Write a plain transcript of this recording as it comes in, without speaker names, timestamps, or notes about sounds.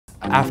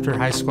After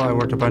high school, I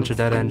worked a bunch of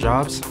dead-end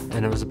jobs,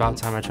 and it was about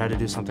time I tried to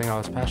do something I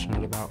was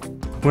passionate about.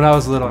 When I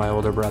was little, my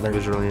older brother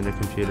was really into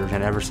computers,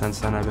 and ever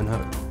since then, I've been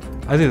hooked.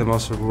 I think the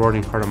most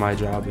rewarding part of my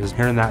job is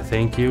hearing that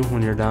thank you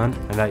when you're done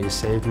and that you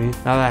saved me.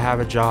 Now that I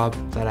have a job,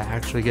 that I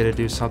actually get to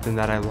do something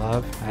that I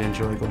love, I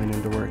enjoy going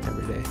into work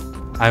every day.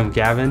 I'm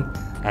Gavin,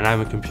 and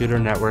I'm a computer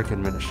network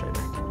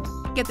administrator.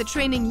 Get the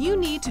training you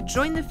need to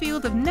join the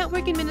field of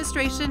network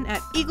administration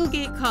at Eagle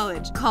Gate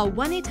College. Call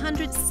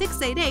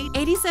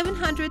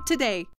 1-800-688-8700 today.